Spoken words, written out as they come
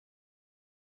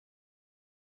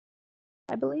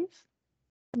I believe.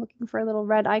 I'm looking for a little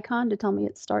red icon to tell me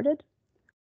it started.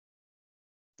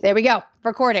 There we go,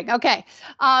 recording. Okay,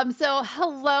 so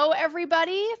hello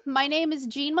everybody. My name is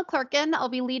Jean McClurkin. I'll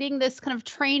be leading this kind of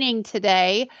training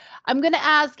today. I'm going to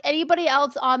ask anybody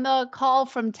else on the call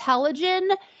from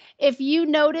Telegen, if you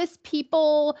notice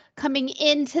people coming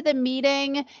into the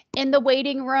meeting, in the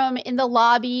waiting room, in the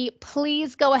lobby,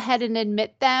 please go ahead and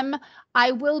admit them.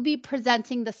 I will be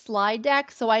presenting the slide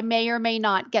deck, so I may or may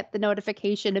not get the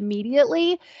notification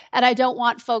immediately, and I don't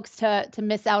want folks to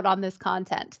miss out on this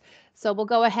content. So we'll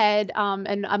go ahead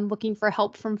and I'm looking for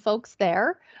help from folks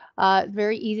there.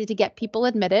 Very easy to get people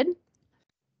admitted.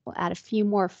 We'll add a few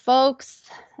more folks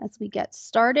as we get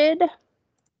started.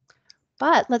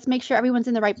 But let's make sure everyone's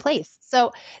in the right place.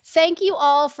 So thank you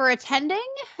all for attending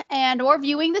and or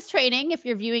viewing this training if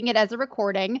you're viewing it as a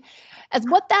recording. As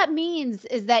what that means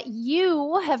is that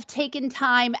you have taken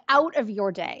time out of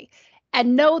your day.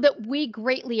 And know that we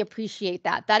greatly appreciate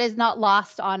that. That is not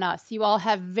lost on us. You all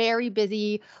have very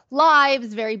busy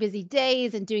lives, very busy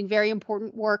days, and doing very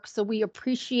important work. So we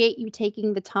appreciate you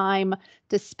taking the time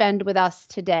to spend with us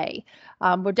today.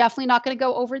 We're definitely not going to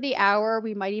go over the hour.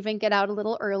 We might even get out a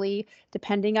little early,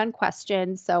 depending on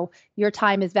questions. So your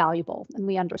time is valuable, and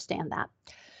we understand that.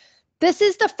 This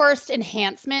is the first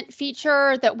enhancement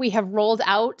feature that we have rolled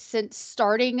out since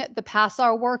starting the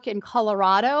PASRR work in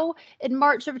Colorado in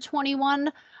March of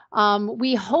 21.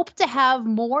 We hope to have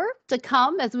more to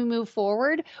come as we move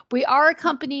forward. We are a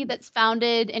company that's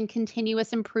founded in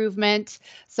continuous improvement,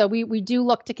 so we do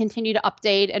look to continue to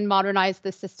update and modernize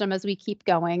the system as we keep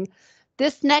going.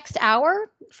 This next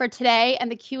hour for today and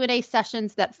the Q&A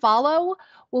sessions that follow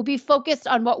will be focused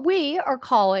on what we are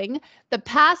calling the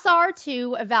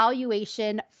PASRR2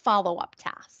 evaluation follow-up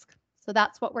task. So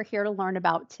that's what we're here to learn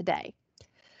about today.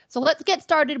 So let's get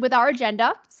started with our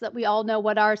agenda so that we all know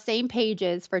what our same page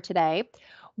is for today.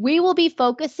 We will be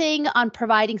focusing on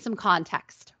providing some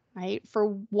context, right, for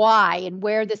why and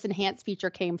where this enhanced feature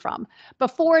came from.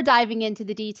 Before diving into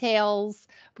the details,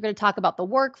 we're going to talk about the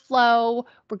workflow.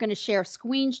 We're going to share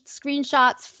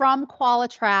screenshots from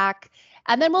Qualitrack.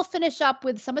 And then we'll finish up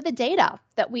with some of the data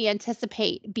that we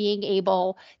anticipate being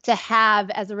able to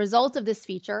have as a result of this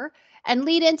feature and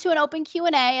lead into an open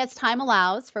Q&A as time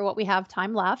allows for what we have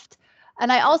time left.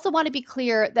 And I also want to be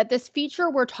clear that this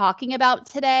feature we're talking about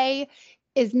today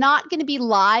is not going to be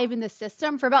live in the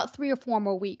system for about 3 or 4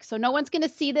 more weeks. So no one's going to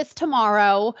see this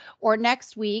tomorrow or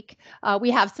next week. We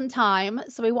have some time.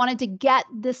 So we wanted to get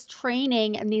this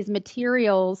training and these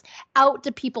materials out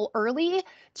to people early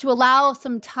to allow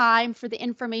some time for the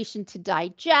information to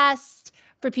digest,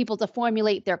 for people to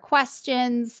formulate their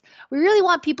questions. We really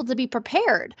want people to be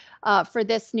prepared for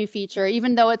this new feature,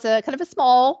 even though it's a kind of a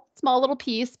small little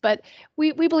piece, but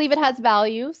we believe it has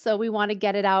value. So we want to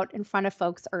get it out in front of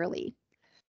folks early.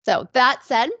 So that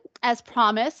said, as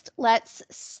promised, let's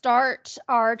start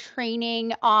our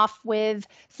training off with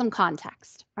some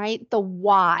context, right? The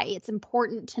why. It's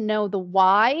important to know the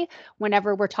why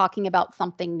whenever we're talking about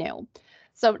something new.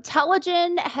 So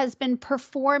Telegen has been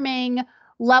performing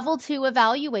level 2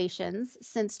 evaluations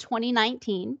since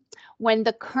 2019, when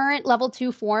the current level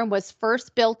 2 form was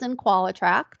first built in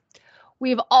Qualitrack.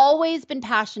 We've always been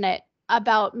passionate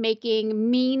about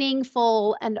making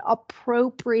meaningful and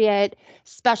appropriate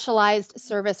specialized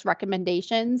service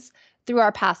recommendations through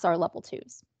our PASRR level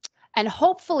 2s. And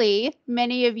hopefully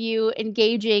many of you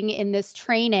engaging in this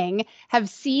training have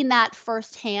seen that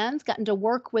firsthand, gotten to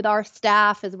work with our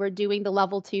staff as we're doing the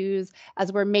level 2s,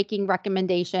 as we're making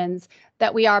recommendations,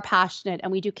 that we are passionate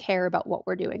and we do care about what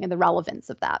we're doing and the relevance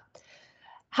of that.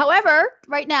 However,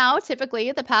 right now,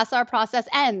 typically the PASRR process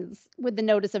ends with the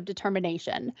notice of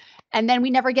determination, and then we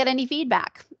never get any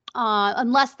feedback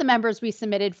unless the members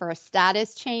resubmitted for a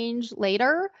status change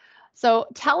later. So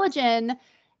Telegen,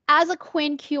 as a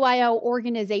Quinn QIO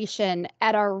organization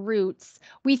at our roots,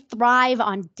 we thrive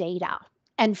on data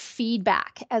and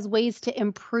feedback as ways to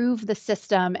improve the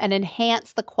system and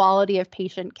enhance the quality of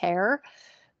patient care.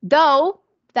 Though,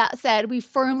 that said, we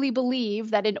firmly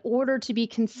believe that in order to be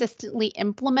consistently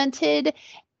implemented,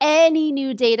 any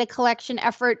new data collection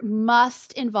effort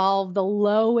must involve the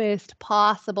lowest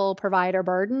possible provider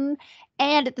burden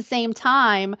and at the same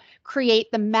time create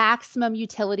the maximum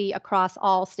utility across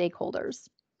all stakeholders.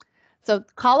 So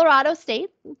Colorado State,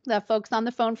 the folks on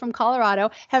the phone from Colorado,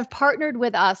 have partnered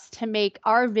with us to make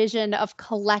our vision of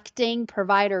collecting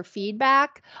provider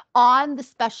feedback on the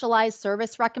specialized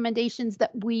service recommendations that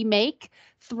we make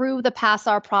through the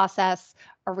PASRR process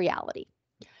a reality.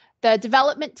 The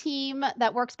development team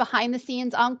that works behind the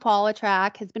scenes on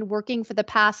QualiTrack has been working for the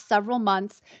past several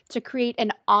months to create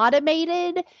an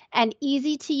automated and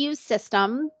easy to use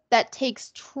system that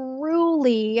takes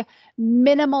truly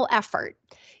minimal effort,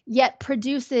 yet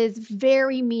produces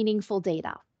very meaningful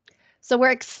data. So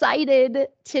we're excited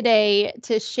today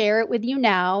to share it with you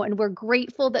now, and we're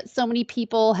grateful that so many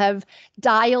people have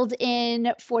dialed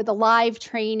in for the live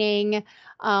training.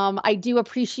 I do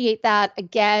appreciate that.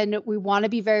 Again, we want to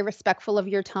be very respectful of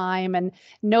your time and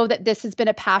know that this has been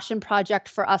a passion project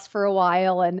for us for a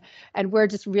while, and we're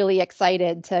just really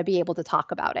excited to be able to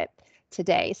talk about it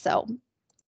today. So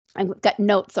I've got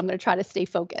notes, so I'm going to try to stay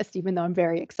focused, even though I'm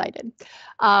very excited.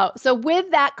 So with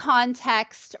that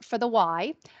context for the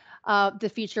why,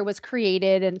 the feature was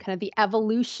created and kind of the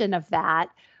evolution of that,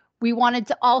 we wanted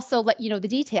to also let you know the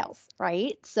details,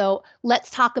 right? So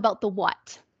let's talk about the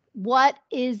what. What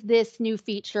is this new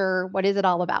feature? What is it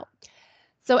all about?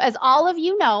 So as all of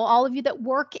you know, all of you that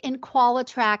work in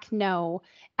QualiTrack know,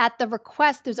 at the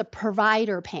request, there's a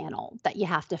provider panel that you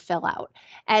have to fill out.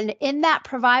 And in that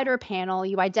provider panel,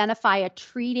 you identify a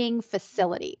treating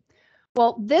facility.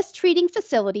 Well, this treating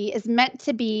facility is meant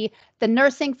to be the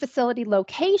nursing facility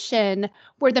location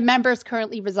where the member is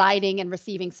currently residing and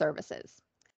receiving services.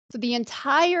 So the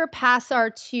entire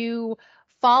PASRR2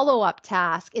 follow-up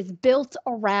task is built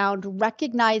around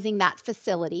recognizing that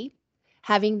facility,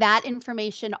 having that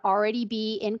information already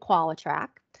be in QualiTrack,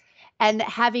 and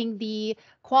having the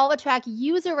QualiTrack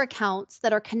user accounts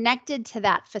that are connected to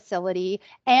that facility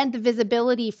and the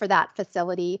visibility for that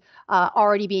facility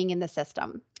already being in the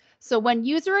system. So when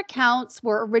user accounts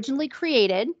were originally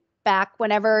created, back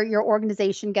whenever your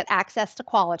organization got access to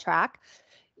QualiTrack,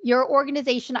 your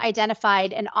organization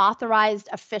identified an authorized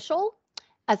official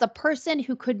as a person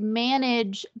who could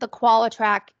manage the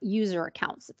QualiTrack user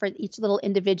accounts for each little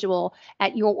individual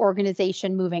at your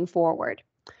organization moving forward.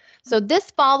 So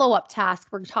this follow-up task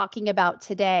we're talking about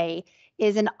today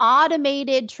is an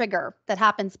automated trigger that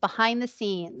happens behind the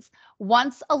scenes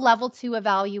once a level 2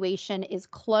 evaluation is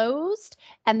closed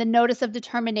and the notice of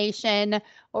determination,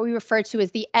 what we refer to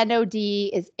as the NOD,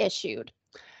 is issued.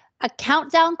 A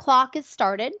countdown clock is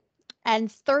started,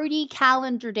 and 30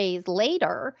 calendar days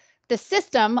later, the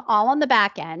system, all on the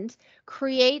back end,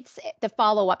 creates the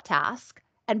follow-up task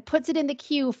and puts it in the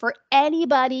queue for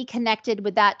anybody connected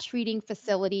with that treating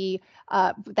facility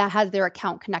that has their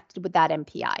account connected with that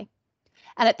MPI.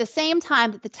 And at the same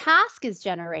time that the task is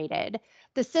generated,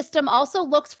 the system also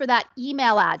looks for that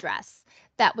email address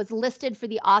that was listed for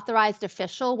the authorized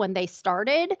official when they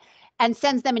started and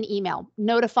sends them an email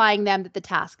notifying them that the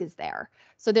task is there.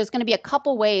 So there's going to be a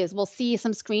couple ways. We'll see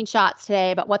some screenshots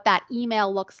today about what that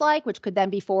email looks like, which could then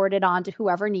be forwarded on to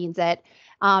whoever needs it.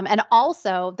 And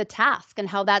also the task and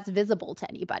how that's visible to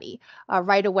anybody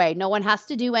right away. No one has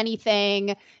to do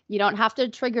anything. You don't have to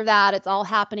trigger that. It's all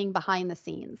happening behind the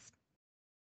scenes.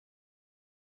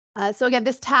 So again,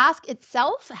 this task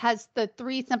itself has the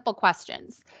 3 simple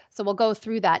questions. So we'll go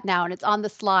through that now, and it's on the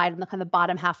slide, on the kind of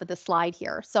bottom half of the slide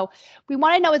here. So we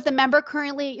want to know, is the member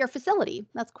currently at your facility?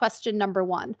 That's question number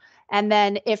 1. And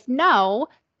then if no,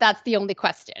 that's the only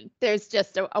question. There's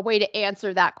just a way to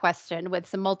answer that question with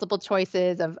some multiple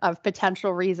choices of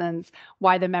potential reasons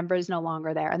why the member is no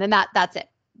longer there. And then that's it.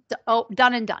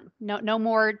 Done and done. No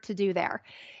more to do there.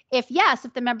 If yes,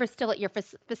 if the member is still at your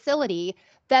facility,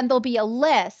 then there'll be a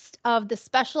list of the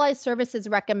specialized services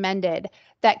recommended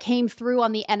that came through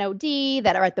on the NOD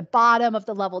that are at the bottom of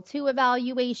the level 2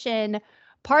 evaluation.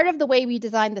 Part of the way we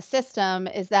designed the system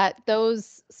is that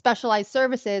those specialized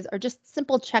services are just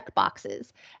simple check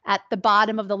boxes at the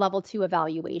bottom of the level 2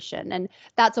 evaluation. And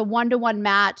that's a one-to-one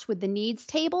match with the needs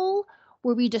table,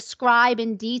 where we describe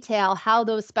in detail how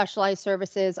those specialized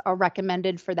services are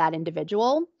recommended for that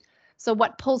individual. So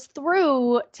what pulls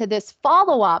through to this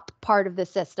follow-up part of the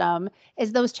system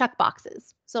is those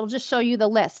checkboxes. So it'll just show you the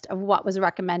list of what was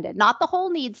recommended, not the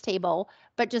whole needs table,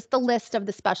 but just the list of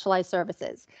the specialized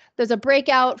services. There's a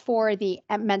breakout for the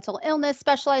mental illness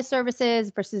specialized services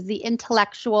versus the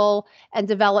intellectual and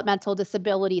developmental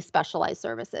disability specialized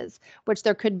services, which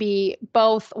there could be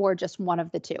both or just one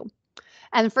of the two.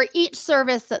 And for each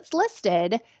service that's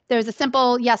listed, there's a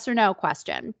simple yes or no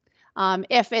question.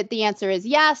 If the answer is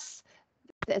yes,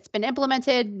 it's been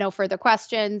implemented, no further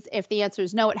questions. If the answer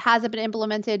is no, it hasn't been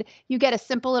implemented, you get a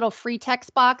simple little free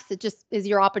text box. It just is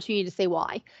your opportunity to say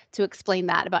why, to explain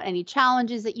that about any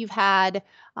challenges that you've had.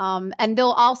 And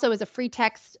there'll also is a free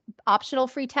text, optional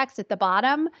free text at the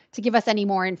bottom to give us any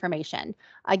more information.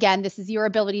 Again, this is your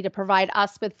ability to provide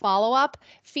us with follow-up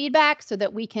feedback so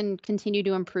that we can continue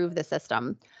to improve the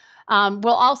system.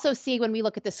 We'll also see when we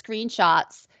look at the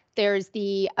screenshots there's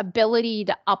the ability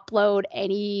to upload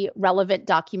any relevant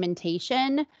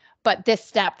documentation, but this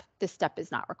step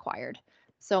is not required.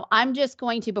 So I'm just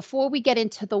going to, before we get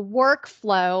into the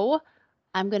workflow,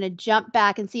 I'm going to jump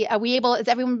back and see, has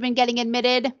everyone been getting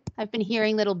admitted? I've been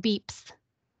hearing little beeps.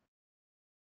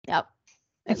 Yep.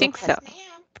 I think so.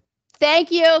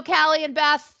 Thank you, Callie and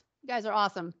Beth. You guys are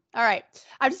awesome. All right.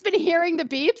 I've just been hearing the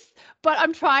beeps, but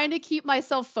I'm trying to keep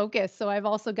myself focused. So I've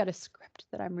also got a script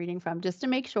that I'm reading from just to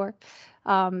make sure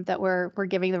that we're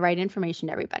giving the right information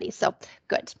to everybody. So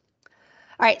good.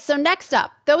 All right. So next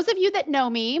up, those of you that know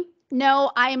me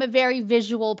know I am a very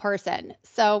visual person.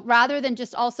 So rather than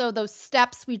just also those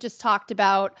steps we just talked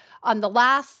about on the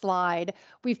last slide,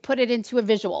 we've put it into a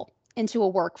visual, into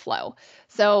a workflow.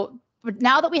 So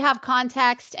now that we have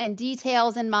context and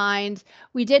details in mind,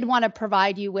 we did want to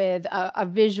provide you with a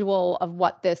visual of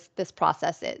what this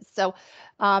process is. So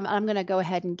I'm going to go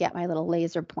ahead and get my little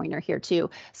laser pointer here too.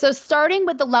 So starting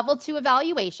with the level 2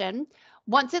 evaluation,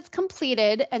 once it's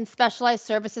completed and specialized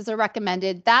services are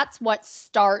recommended, that's what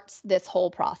starts this whole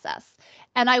process.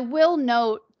 And I will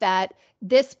note that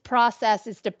this process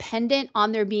is dependent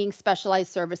on there being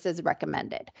specialized services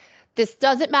recommended. This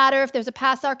doesn't matter if there's a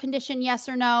PASRR condition, yes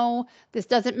or no. This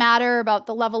doesn't matter about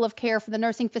the level of care for the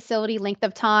nursing facility, length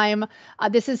of time.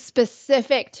 This is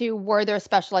specific to were there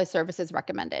specialized services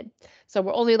recommended. So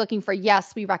we're only looking for,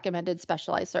 yes, we recommended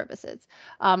specialized services.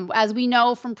 As we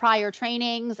know from prior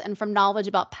trainings and from knowledge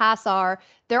about PASRR,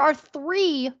 there are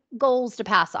 3 goals to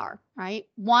PASRR, right?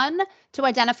 1, to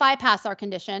identify a PASRR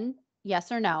condition,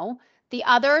 yes or no. The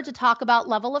other, to talk about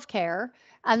level of care.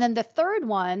 And then the third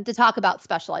one, to talk about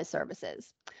specialized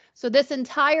services. So this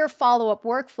entire follow-up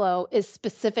workflow is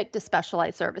specific to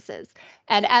specialized services.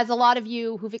 And as a lot of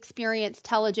you who've experienced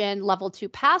Telegen level 2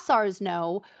 PASRRs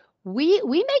know, we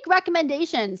make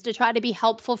recommendations to try to be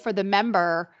helpful for the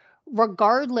member,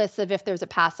 regardless of if there's a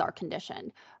PASRR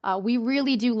condition. We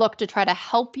really do look to try to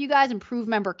help you guys improve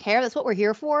member care. That's what we're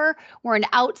here for. We're an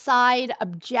outside,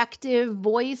 objective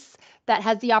voice that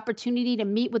has the opportunity to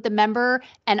meet with the member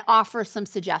and offer some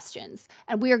suggestions.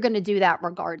 And we are going to do that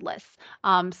regardless.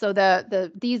 So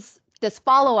this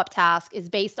follow-up task is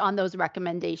based on those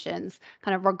recommendations,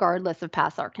 kind of regardless of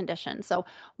PASRR condition. So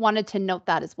wanted to note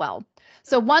that as well.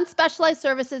 So once specialized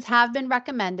services have been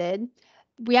recommended,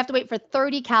 we have to wait for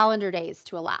 30 calendar days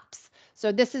to elapse.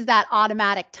 So this is that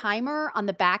automatic timer on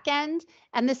the back end,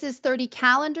 and this is 30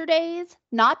 calendar days,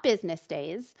 not business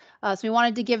days. So we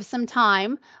wanted to give some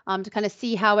time to kind of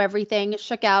see how everything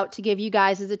shook out, to give you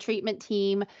guys as a treatment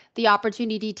team the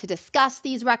opportunity to discuss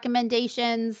these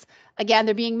recommendations. Again,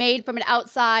 they're being made from an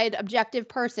outside objective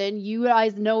person. You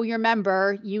guys know your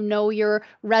member, you know your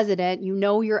resident, you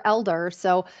know your elder.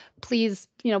 So please,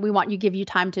 we want you to give you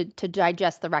time to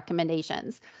digest the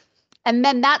recommendations. And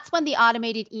then that's when the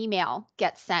automated email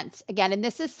gets sent. Again, and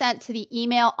this is sent to the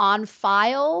email on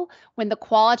file when the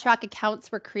Qualitrack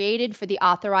accounts were created for the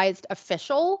authorized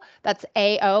official. That's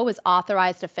AO is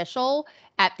authorized official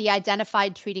at the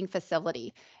identified treating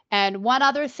facility. And one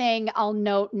other thing I'll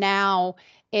note now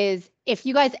is if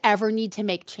you guys ever need to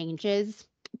make changes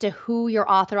to who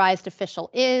your authorized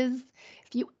official is,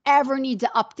 if you ever need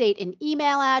to update an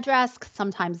email address,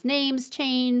 sometimes names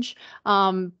change,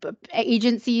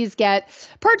 agencies get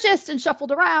purchased and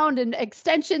shuffled around and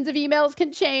extensions of emails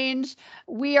can change.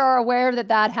 We are aware that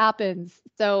that happens.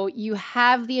 So you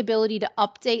have the ability to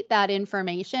update that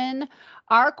information.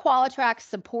 Our Qualitrack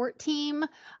support team,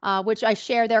 which I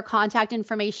share their contact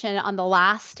information on the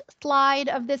last slide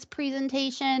of this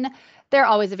presentation, they're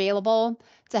always available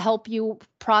to help you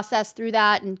process through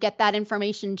that and get that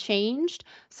information changed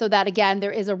so that, again,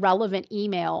 there is a relevant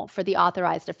email for the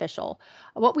authorized official.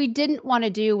 What we didn't want to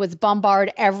do was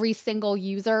bombard every single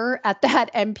user at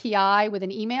that MPI with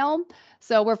an email.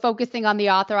 So we're focusing on the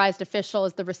authorized official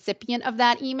as the recipient of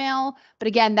that email. But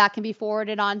again, that can be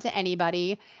forwarded on to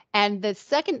anybody. And the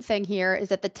second thing here is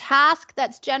that the task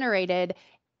that's generated,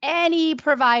 any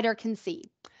provider can see.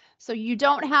 So you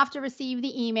don't have to receive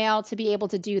the email to be able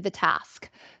to do the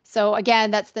task. So again,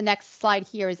 that's the next slide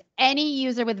here is any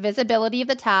user with visibility of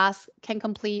the task can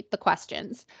complete the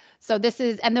questions. So this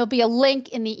is, and there'll be a link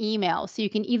in the email. So you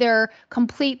can either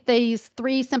complete these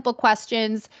 3 simple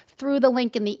questions through the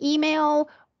link in the email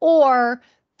or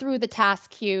through the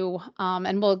task queue.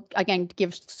 And we'll, again,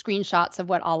 give screenshots of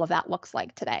what all of that looks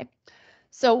like today.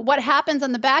 So what happens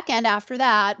on the back end after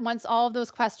that, once all of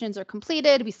those questions are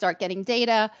completed, we start getting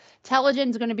data. Telegen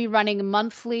is going to be running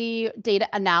monthly data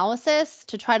analysis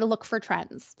to try to look for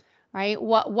trends. right?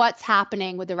 What's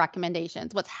happening with the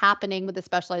recommendations? What's happening with the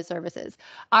specialized services?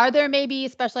 Are there maybe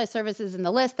specialized services in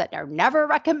the list that are never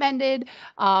recommended?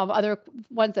 Other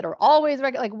ones that are always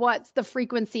like what's the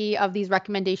frequency of these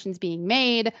recommendations being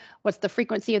made? What's the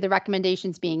frequency of the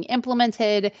recommendations being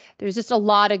implemented? There's just a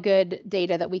lot of good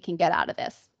data that we can get out of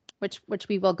this, which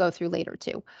we will go through later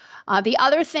too. The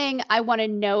other thing I want to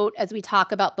note as we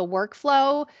talk about the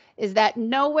workflow is that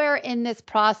nowhere in this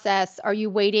process are you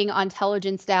waiting on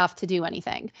Telligent staff to do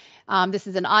anything. This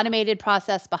is an automated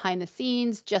process behind the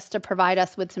scenes just to provide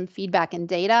us with some feedback and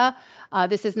data.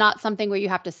 This is not something where you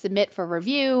have to submit for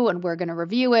review and we're going to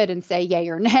review it and say yay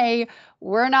or nay.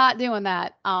 We're not doing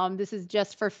that. This is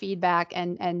just for feedback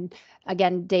and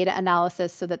again, data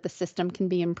analysis so that the system can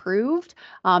be improved.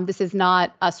 This is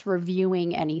not us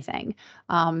reviewing anything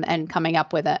and coming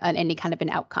up with any kind of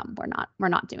an outcome. We're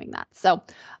not doing that. So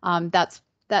that's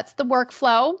the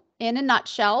workflow in a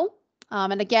nutshell.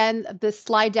 And again, the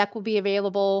slide deck will be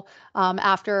available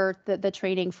after the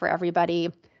training for everybody.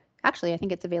 Actually, I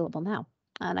think it's available now,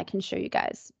 and I can show you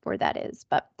guys where that is.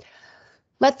 But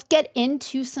let's get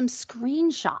into some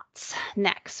screenshots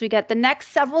next. We got the next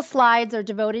several slides are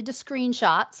devoted to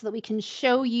screenshots so that we can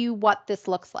show you what this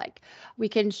looks like. We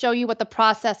can show you what the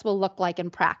process will look like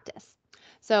in practice.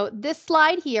 So this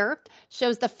slide here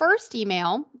shows the first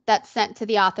email that's sent to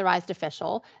the authorized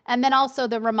official, and then also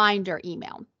the reminder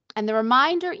email. And the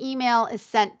reminder email is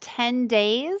sent 10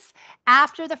 days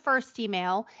after the first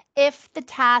email if the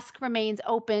task remains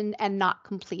open and not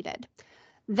completed.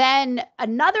 Then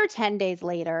another 10 days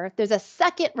later, there's a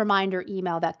second reminder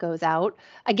email that goes out,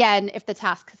 again, if the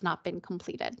task has not been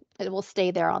completed. It will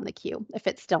stay there on the queue if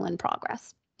it's still in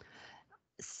progress.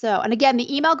 So, and again,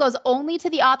 the email goes only to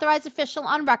the authorized official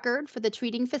on record for the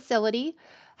treating facility.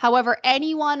 However,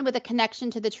 anyone with a connection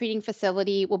to the treating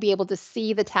facility will be able to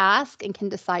see the task and can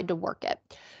decide to work it.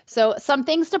 So some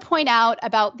things to point out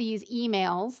about these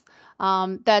emails.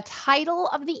 The title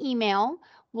of the email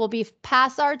will be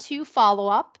PASRR 2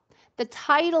 follow-up. The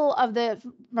title of the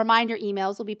reminder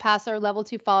emails will be PASRR level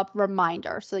 2 follow-up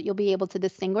reminder, so that you'll be able to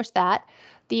distinguish that.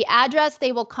 The address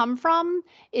they will come from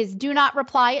is do not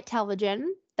reply at Telligent.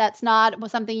 That's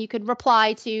not something you could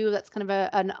reply to. That's kind of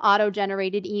an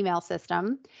auto-generated email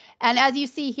system. And as you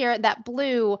see here, that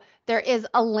blue, there is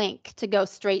a link to go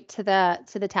straight to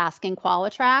the task in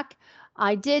Qualitrack.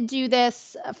 I did do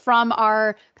this from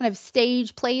our kind of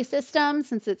stage play system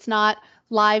since it's not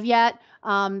live yet.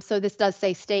 So this does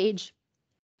say stage.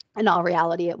 In all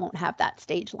reality, it won't have that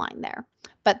stage line there.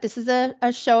 But this is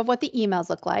a show of what the emails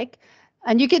look like.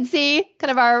 And you can see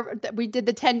kind of we did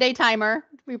the 10-day timer.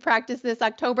 We practiced this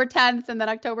October 10th and then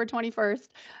October 21st.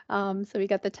 So we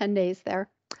got the 10 days there.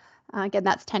 Again,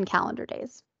 that's 10 calendar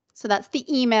days. So that's the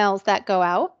emails that go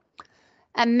out.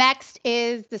 And next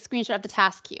is the screenshot of the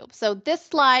task queue. So this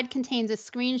slide contains a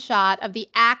screenshot of the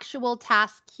actual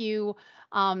task queue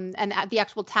and the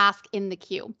actual task in the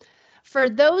queue. For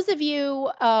those of you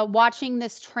watching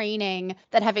this training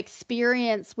that have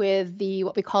experience with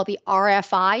what we call the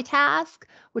RFI task,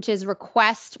 which is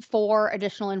request for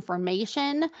additional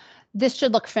information, this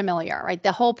should look familiar, right?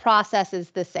 The whole process is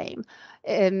the same,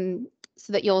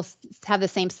 so that you'll have the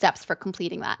same steps for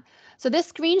completing that. So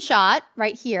this screenshot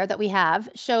right here that we have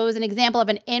shows an example of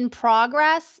an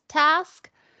in-progress task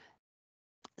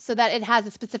so that it has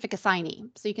a specific assignee.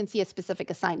 So you can see a specific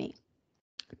assignee.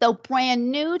 Though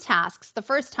brand new tasks, the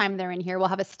first time they're in here, will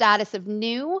have a status of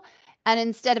new, and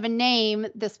instead of a name,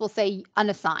 this will say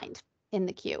unassigned in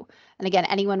the queue. And again,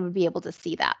 anyone would be able to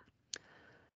see that.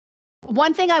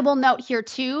 One thing I will note here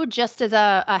too, just as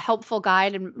a helpful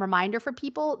guide and reminder for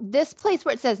people, this place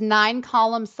where it says 9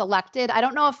 columns selected, I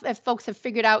don't know if folks have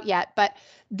figured out yet, but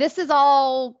this is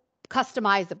all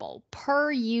customizable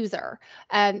per user,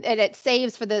 and it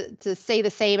saves to stay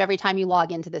the same every time you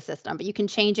log into the system, but you can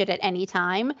change it at any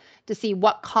time to see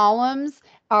what columns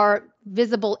are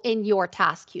visible in your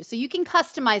task queue. So you can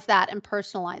customize that and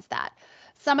personalize that.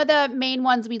 Some of the main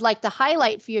ones we'd like to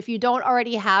highlight for you, if you don't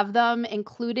already have them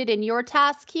included in your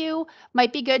task queue,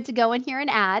 might be good to go in here and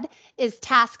add, is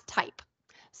task type.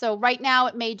 So right now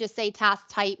it may just say task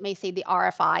type, may say the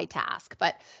RFI task,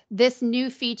 but this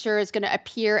new feature is going to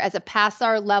appear as a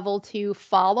PASRR level 2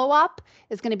 follow-up,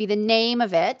 is going to be the name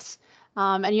of it.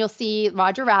 And you'll see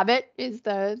Roger Rabbit is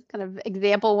the kind of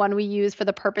example one we use for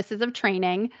the purposes of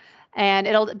training. And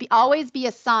it'll always be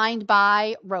assigned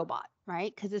by robot,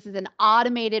 right? Because this is an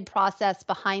automated process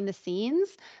behind the scenes.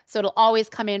 So it'll always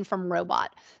come in from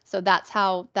robot. So that's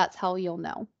how you'll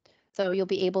know. So you'll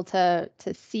be able to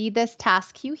see this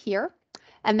task queue here.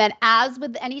 And then as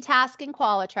with any task in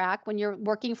Qualitrack, when you're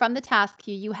working from the task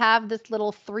queue, you have this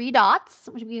little 3 dots,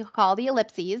 which we call the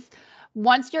ellipses.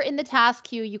 Once you're in the task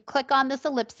queue, you click on this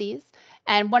ellipses,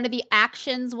 and one of the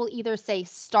actions will either say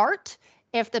start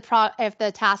if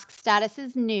the task status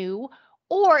is new,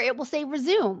 or it will say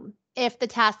resume if the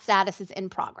task status is in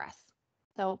progress.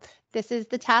 So this is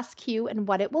the task queue and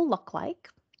what it will look like.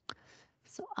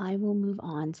 So I will move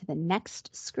on to the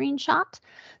next screenshot.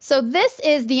 So this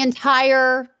is the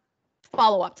entire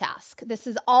follow-up task. This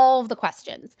is all of the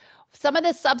questions. Some of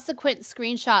the subsequent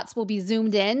screenshots will be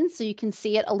zoomed in so you can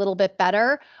see it a little bit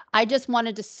better. I just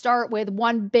wanted to start with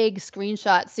one big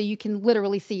screenshot so you can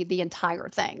literally see the entire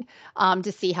thing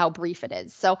to see how brief it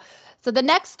is. So the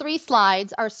next 3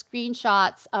 slides are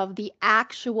screenshots of the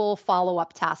actual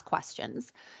follow-up task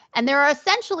questions. And there are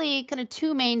essentially kind of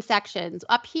 2 main sections.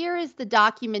 Up here is the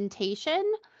documentation,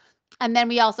 and then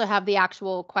we also have the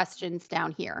actual questions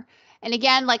down here. And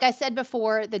again, like I said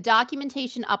before, the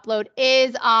documentation upload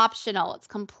is optional. It's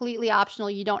completely optional.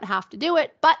 You don't have to do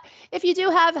it. But if you do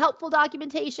have helpful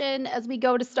documentation as we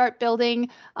go to start building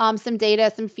some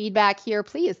data, some feedback here,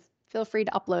 please feel free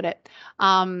to upload it.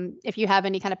 If you have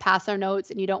any kind of PASRR notes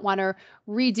and you don't want to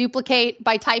reduplicate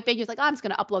by typing, you're like, oh, I'm just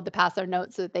going to upload the PASRR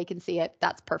notes so that they can see it.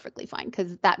 That's perfectly fine,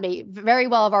 because that may very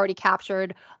well have already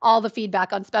captured all the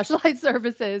feedback on specialized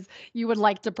services you would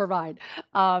like to provide.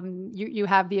 You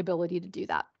have the ability to do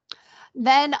that.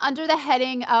 Then under the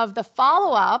heading of the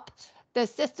follow-up, the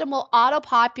system will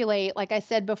auto-populate, like I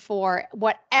said before,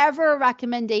 whatever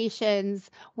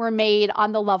recommendations were made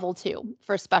on the level 2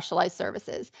 for specialized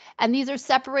services. And these are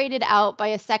separated out by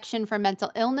a section for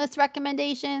mental illness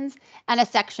recommendations and a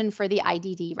section for the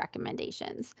IDD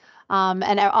recommendations.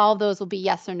 And all of those will be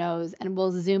yes or no's, and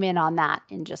we'll zoom in on that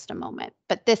in just a moment.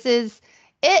 But this is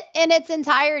it in its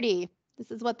entirety.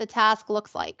 This is what the task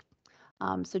looks like.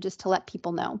 So just to let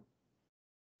people know.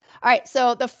 All right,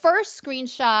 so the first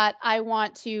screenshot I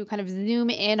want to kind of zoom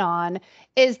in on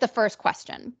is the first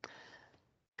question.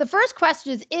 The first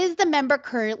question is the member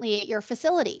currently at your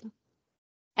facility?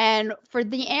 And for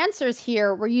the answers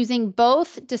here, we're using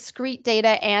both discrete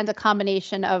data and a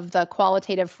combination of the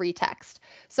qualitative free text.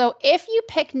 So if you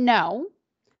pick no,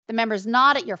 the member's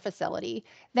not at your facility,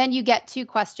 then you get 2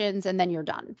 questions and then you're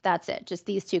done. That's it, just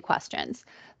these 2 questions.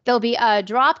 There'll be a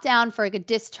drop down for a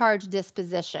discharge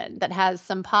disposition that has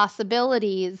some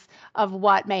possibilities of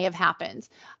what may have happened,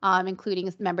 including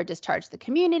a member discharged the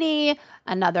community,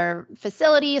 another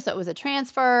facility, so it was a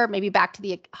transfer, maybe back to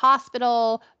the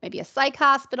hospital, maybe a psych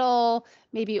hospital,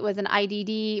 maybe it was an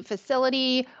IDD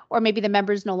facility, or maybe the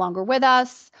member's no longer with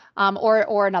us,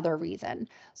 or another reason.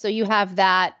 So you have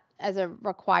that as a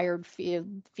required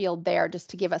field there just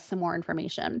to give us some more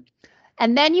information.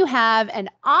 And then you have an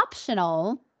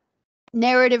optional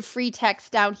narrative free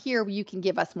text down here where you can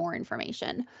give us more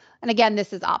information. And again,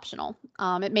 this is optional.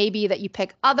 It may be that you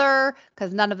pick other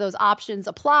because none of those options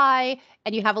apply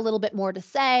and you have a little bit more to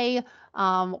say,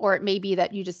 or it may be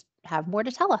that you just have more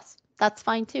to tell us. That's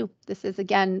fine too. This is,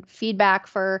 again, feedback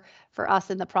for us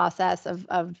in the process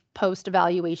of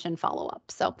post-evaluation follow-up.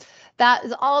 So that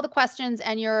is all the questions,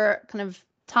 and your kind of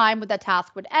time with that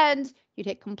task would end. You'd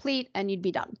hit complete and you'd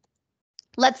be done.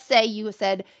 Let's say you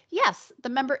said, yes, the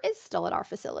member is still at our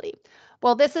facility.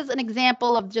 Well, this is an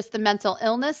example of just the mental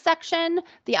illness section.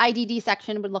 The IDD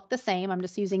section would look the same. I'm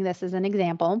just using this as an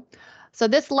example. So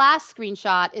this last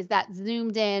screenshot is that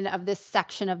zoomed in of this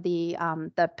section of the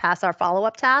PASRR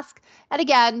follow-up task. And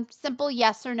again, simple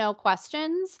yes or no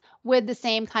questions with the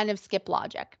same kind of skip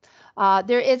logic.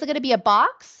 There is going to be a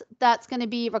box that's going to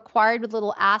be required with a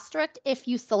little asterisk if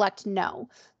you select no.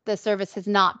 The service has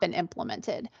not been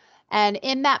implemented. And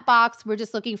in that box, we're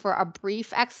just looking for a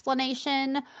brief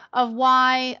explanation of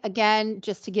why, again,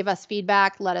 just to give us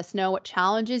feedback, let us know what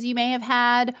challenges you may have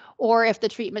had, or if the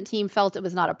treatment team felt it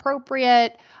was not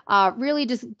appropriate, really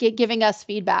just giving us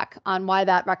feedback on why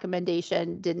that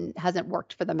recommendation hasn't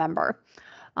worked for the member,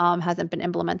 hasn't been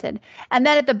implemented. And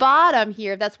then at the bottom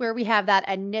here, that's where we have that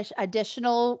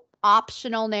additional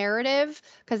optional narrative,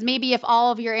 because maybe if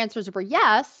all of your answers were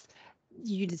yes,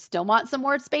 you just still want some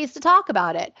more space to talk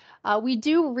about it. We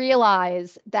do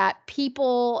realize that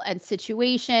people and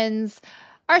situations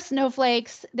are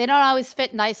snowflakes. They don't always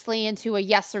fit nicely into a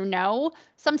yes or no.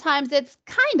 Sometimes it's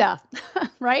kinda,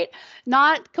 right?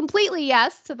 Not completely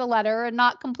yes to the letter and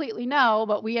not completely no,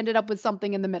 but we ended up with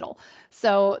something in the middle.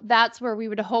 So that's where we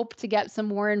would hope to get some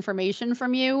more information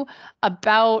from you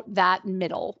about that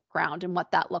middle ground and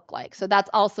what that looked like. So that's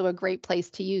also a great place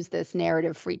to use this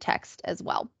narrative free text as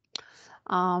well.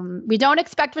 We don't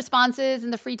expect responses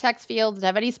in the free text fields to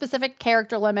have any specific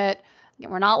character limit.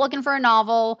 We're not looking for a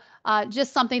novel,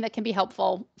 just something that can be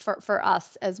helpful for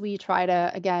us as we try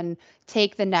to, again,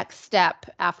 take the next step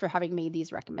after having made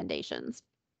these recommendations.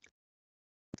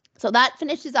 So that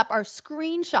finishes up our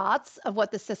screenshots of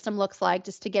what the system looks like,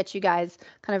 just to get you guys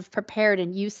kind of prepared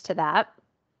and used to that.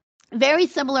 Very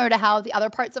similar to how the other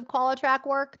parts of Qualitrack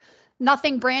work.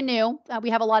 Nothing brand new. We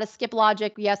have a lot of skip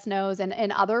logic, yes, no's, and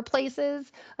in other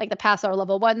places, like the PASRR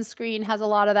Level 1 screen has a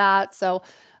lot of that. So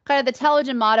kind of the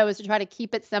Telligent motto is to try to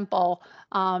keep it simple,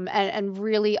 and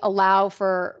really allow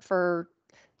for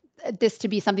this to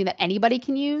be something that anybody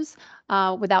can use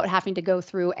without having to go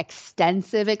through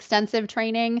extensive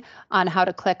training on how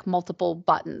to click multiple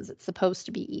buttons. It's supposed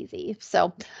to be easy.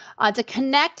 So to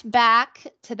connect back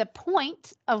to the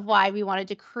point of why we wanted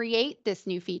to create this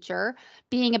new feature,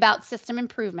 being about system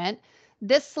improvement,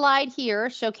 this slide here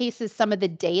showcases some of the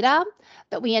data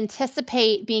that we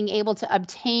anticipate being able to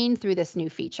obtain through this new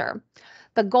feature.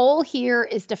 The goal here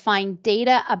is to find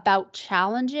data about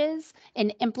challenges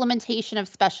in implementation of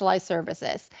specialized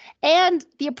services and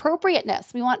the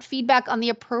appropriateness. We want feedback on the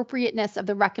appropriateness of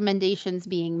the recommendations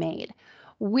being made.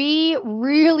 We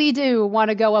really do want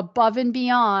to go above and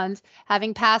beyond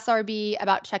having PASRR be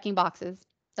about checking boxes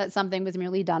that something was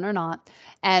merely done or not,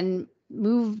 and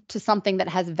move to something that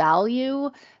has value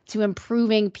to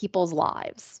improving people's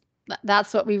lives.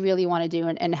 That's what we really want to do,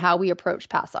 and how we approach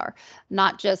PASRR.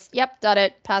 Not just, yep, done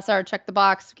it, PASRR, check the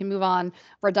box, we can move on,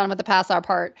 we're done with the PASRR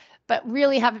part, but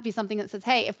really have it be something that says,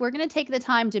 hey, if we're going to take the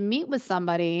time to meet with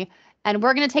somebody and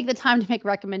we're going to take the time to make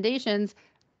recommendations,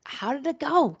 how did it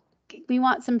go? We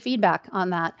want some feedback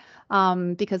on that,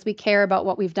 because we care about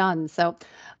what we've done. So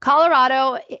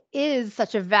Colorado is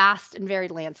such a vast and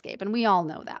varied landscape, and we all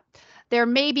know that. There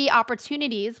may be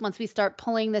opportunities once we start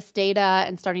pulling this data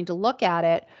and starting to look at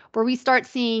it, where we start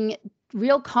seeing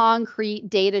real concrete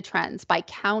data trends by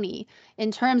county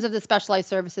in terms of the specialized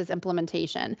services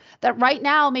implementation that right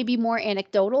now may be more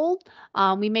anecdotal.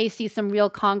 We may see some real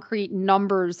concrete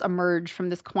numbers emerge from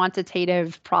this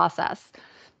quantitative process.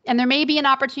 And there may be an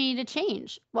opportunity to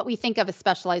change what we think of as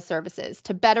specialized services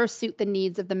to better suit the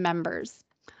needs of the members.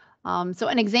 So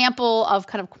an example of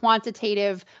kind of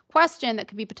quantitative question that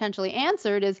could be potentially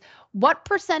answered is, what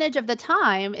percentage of the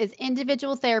time is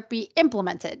individual therapy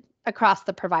implemented across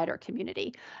the provider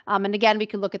community? And again, we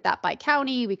could look at that by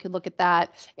county. We could look at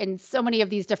that in so many of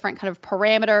these different kind of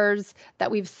parameters that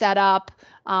we've set up.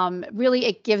 Really,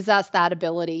 it gives us that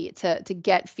ability to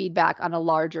get feedback on a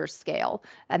larger scale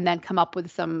and then come up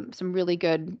with some really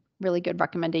good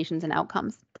recommendations and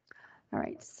outcomes. All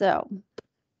right, so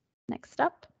next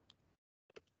up.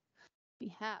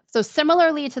 So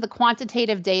similarly to the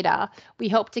quantitative data we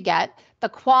hope to get, the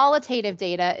qualitative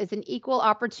data is an equal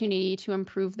opportunity to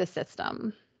improve the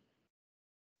system.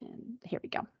 And here we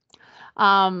go.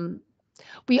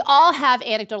 We all have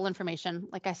anecdotal information,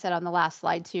 like I said on the last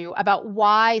slide too, about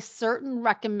why certain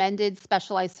recommended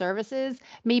specialized services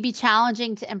may be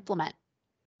challenging to implement.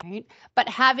 Right? But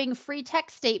having free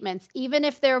text statements, even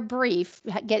if they're brief,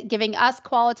 giving us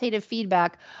qualitative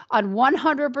feedback on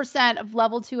 100% of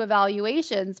level 2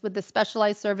 evaluations with the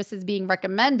specialized services being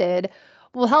recommended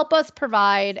will help us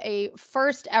provide a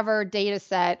first ever data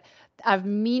set of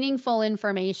meaningful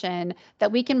information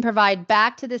that we can provide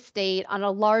back to the state on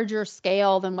a larger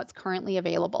scale than what's currently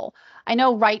available. I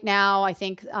know right now, I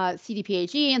think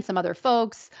CDPHE and some other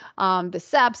folks, the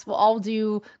SEPs will all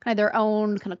do kind of their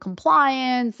own kind of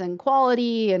compliance and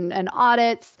quality and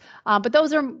audits, but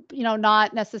those are,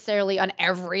 not necessarily on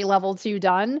every level 2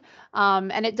 done,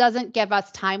 and it doesn't give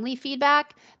us timely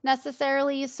feedback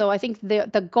necessarily. So I think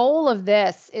the goal of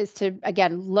this is to,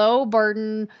 again, low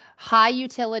burden, high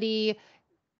utility,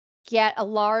 get a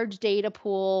large data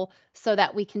pool so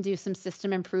that we can do some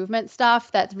system improvement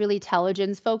stuff that's really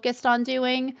Telligent's focused on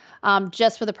doing,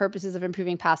 just for the purposes of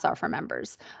improving PASRR for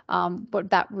members. But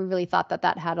that we really thought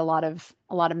that had a lot of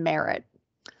merit.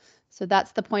 So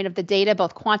that's the point of the data,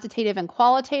 both quantitative and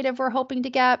qualitative, we're hoping to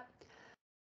get.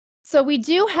 So we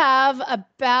do have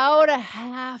about a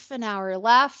half an hour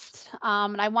left,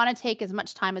 and I want to take as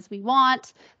much time as we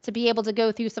want to be able to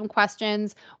go through some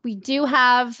questions. We do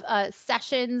have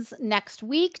sessions next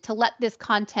week to let this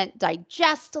content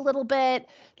digest a little bit,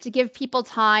 to give people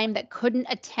time that couldn't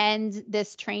attend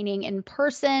this training in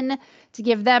person, to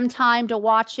give them time to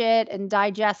watch it and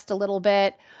digest a little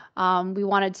bit. We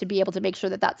wanted to be able to make sure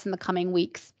that that's in the coming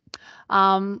weeks.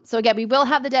 So again, we will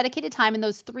have the dedicated time, and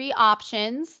those 3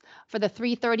 options for the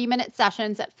 3 30-minute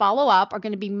sessions that follow up are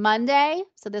going to be Monday,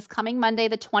 so this coming Monday,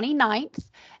 the 29th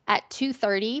at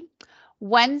 2:30,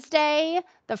 Wednesday,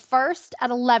 the 1st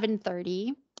at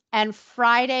 11:30, and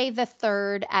Friday the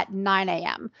 3rd at 9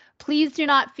 a.m. Please do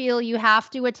not feel you have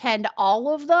to attend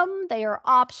all of them. They are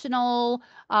optional.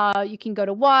 You can go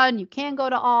to one, you can go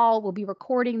to all. We'll be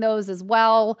recording those as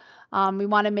well. We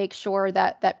want to make sure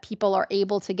that people are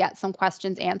able to get some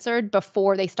questions answered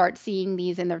before they start seeing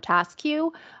these in their task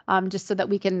queue, just so that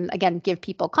we can, again, give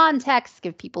people context,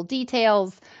 give people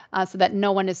details, so that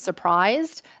no one is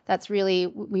surprised. That's really,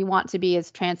 we want to be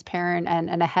as transparent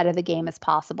and ahead of the game as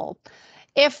possible.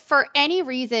 If for any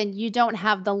reason you don't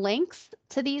have the links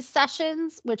to these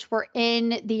sessions, which were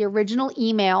in the original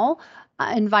email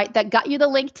invite that got you the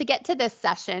link to get to this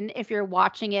session, if you're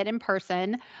watching it in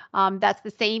person, that's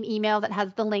the same email that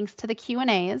has the links to the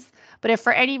Q&As. But if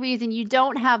for any reason you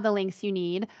don't have the links you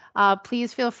need,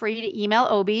 please feel free to email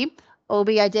Obi.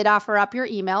 Obi, I did offer up your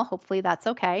email. Hopefully that's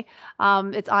okay.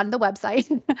 It's on the website.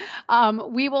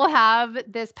 We will have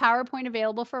this PowerPoint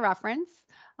available for reference.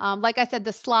 Like I said,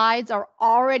 the slides are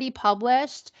already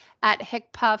published at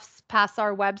HCPUF's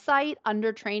PASRR website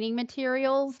under training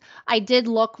materials. I did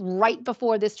look right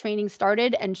before this training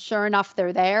started, and sure enough,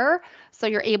 they're there. So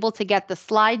you're able to get the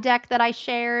slide deck that I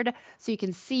shared, so you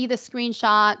can see the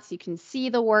screenshots, you can see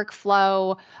the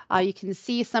workflow, you can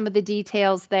see some of the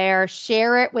details there.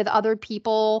 Share it with other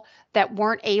people that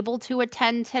weren't able to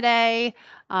attend today.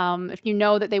 If you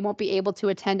know that they won't be able to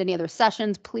attend any other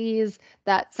sessions, please,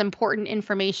 that's important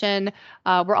information.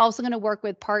 We're also going to work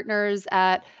with partners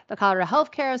at the Colorado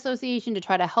Healthcare Association to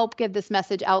try to help get this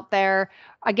message out there.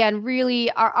 Again, really,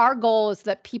 our goal is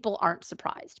that people aren't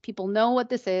surprised. People know what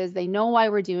this is, they know why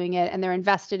we're doing it, and they're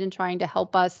invested in trying to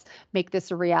help us make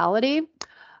this a reality.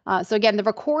 So again, the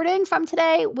recording from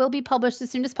today will be published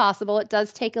as soon as possible. It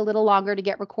does take a little longer to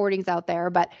get recordings out there,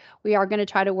 but we are going to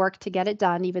try to work to get it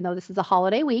done, even though this is a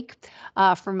holiday week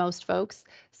for most folks.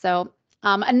 So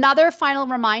another final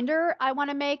reminder I want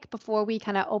to make before we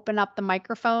kind of open up the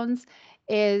microphones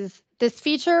is this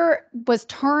feature was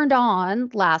turned on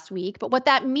last week, but what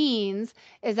that means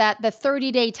is that the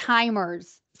 30-day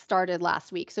timers started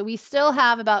last week. So we still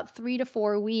have about 3 to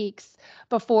 4 weeks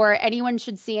before anyone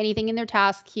should see anything in their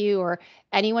task queue or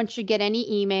anyone should get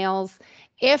any emails.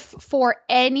 If for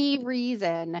any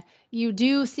reason you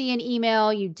do see an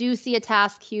email, you do see a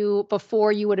task queue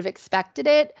before you would have expected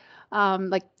it,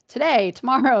 like today,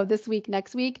 tomorrow, this week,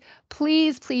 next week,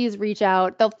 please reach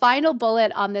out. The final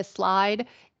bullet on this slide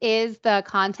is the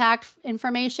contact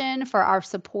information for our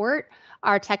support,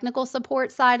 our technical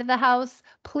support side of the house.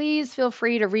 Please feel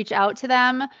free to reach out to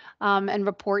them and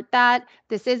report that.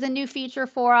 This is a new feature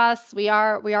for us. We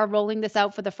are rolling this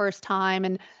out for the first time,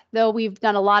 and though we've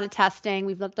done a lot of testing,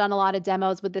 we've done a lot of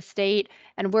demos with the state,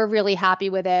 and we're really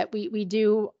happy with it. We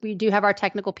do have our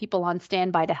technical people on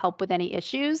standby to help with any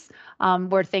issues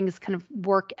where things kind of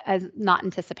work as not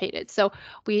anticipated. So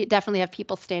we definitely have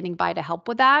people standing by to help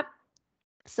with that.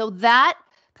 So that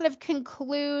kind of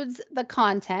concludes the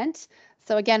content.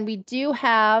 So again, we do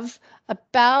have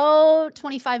about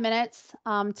 25 minutes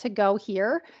to go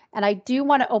here, and I do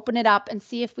want to open it up and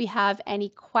see if we have any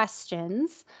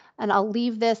questions, and I'll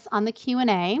leave this on the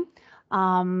Q&A.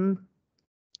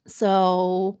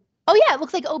 So, oh yeah, it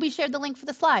looks like Obi shared the link for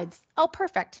the slides. Oh,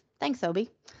 perfect. Thanks, Obi.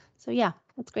 So yeah,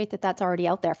 that's great that that's already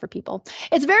out there for people.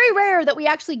 It's very rare that we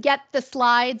actually get the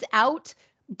slides out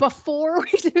before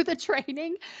we do the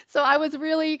training. So I was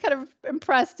really kind of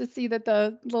impressed to see that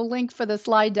the link for the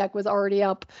slide deck was already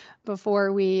up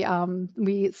before we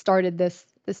started this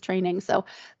training. So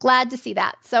glad to see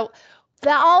that. So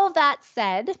all of that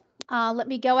said, let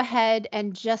me go ahead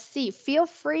and just see. Feel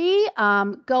free,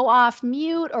 go off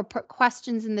mute or put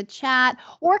questions in the chat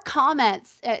or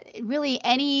comments. Really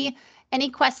any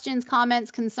questions,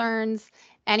 comments, concerns,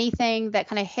 anything that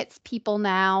kind of hits people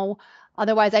now.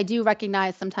 Otherwise, I do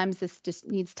recognize sometimes this just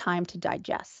needs time to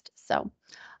digest. So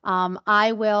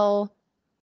I will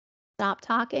stop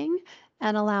talking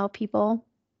and allow people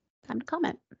time to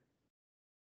comment.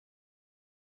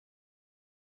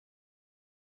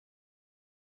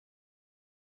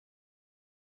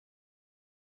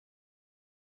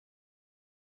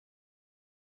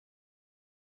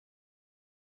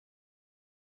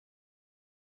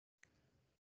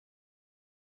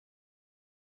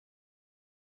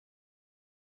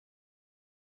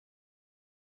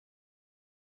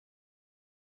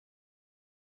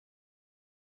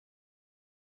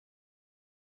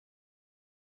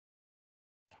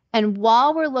 And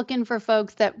while we're looking for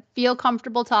folks that feel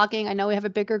comfortable talking, I know we have a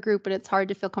bigger group, but it's hard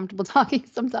to feel comfortable talking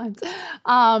sometimes.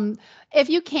 If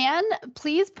you can,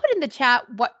 please put in the chat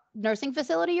what nursing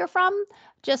facility you're from,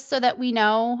 just so that we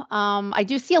know. I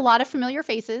do see a lot of familiar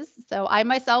faces. So I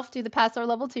myself do the PASRR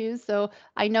level 2, so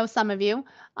I know some of you.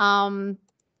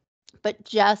 but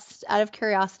just out of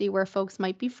curiosity where folks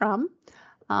might be from,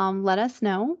 let us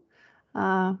know.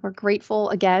 We're grateful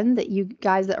again that you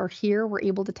guys that are here were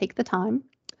able to take the time.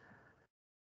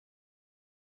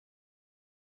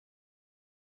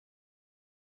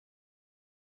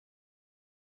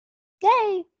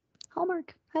 Yay!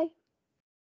 Hallmark, hi.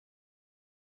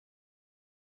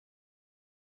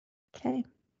 Okay,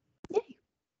 yay,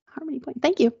 Harmony Point.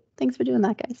 Thank you. Thanks for doing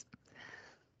that, guys.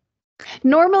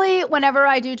 Normally, whenever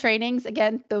I do trainings,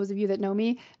 again, those of you that know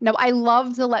me, know I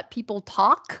love to let people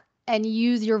talk and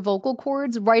use your vocal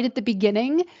cords right at the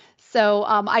beginning. So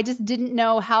I just didn't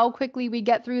know how quickly we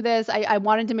get through this. I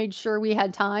wanted to make sure we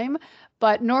had time.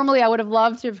 But normally I would have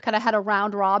loved to have kind of had a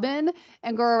round robin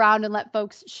and go around and let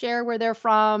folks share where they're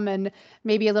from and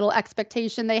maybe a little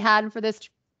expectation they had for this,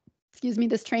 excuse me,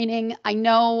 this training. I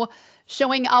know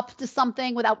showing up to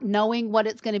something without knowing what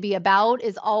it's going to be about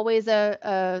is always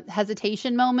a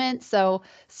hesitation moment. So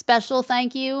special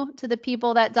thank you to the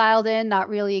people that dialed in, not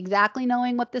really exactly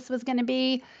knowing what this was going to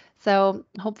be. So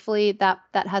hopefully that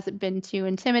hasn't been too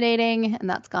intimidating and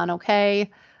that's gone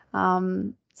okay.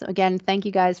 So again, thank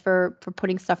you guys for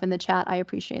putting stuff in the chat. I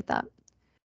appreciate that.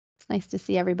 It's nice to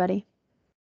see everybody.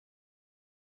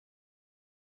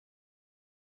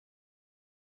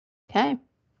 Okay.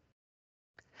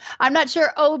 I'm not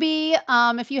sure, Obi,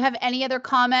 if you have any other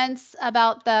comments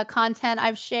about the content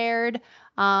I've shared,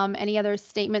 any other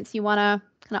statements you want to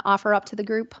kind of offer up to the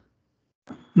group?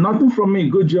 Nothing from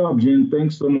me. Good job, Jean.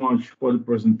 Thanks so much for the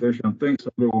presentation. Thanks,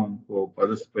 everyone, for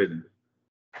participating.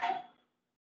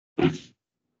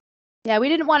 Yeah, we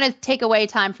didn't want to take away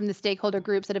time from the stakeholder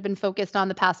groups that have been focused on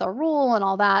the PASRR rule and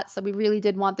all that. So we really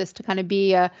did want this to kind of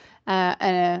be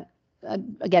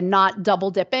again, not double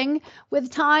dipping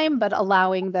with time, but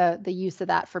allowing the use of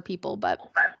that for people. But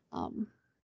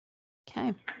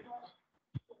okay.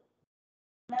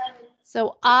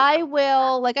 So I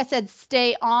will, like I said,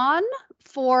 stay on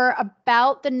for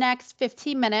about the next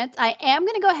 15 minutes. I am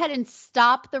going to go ahead and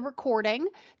stop the recording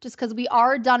just because we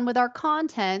are done with our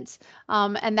content.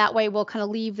 And that way we'll kind of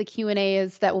leave the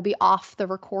Q&As that will be off the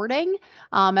recording.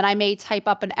 And I may type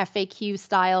up an FAQ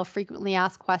style frequently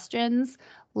asked questions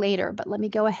later, but let me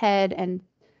go ahead and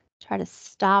try to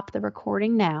stop the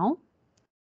recording now.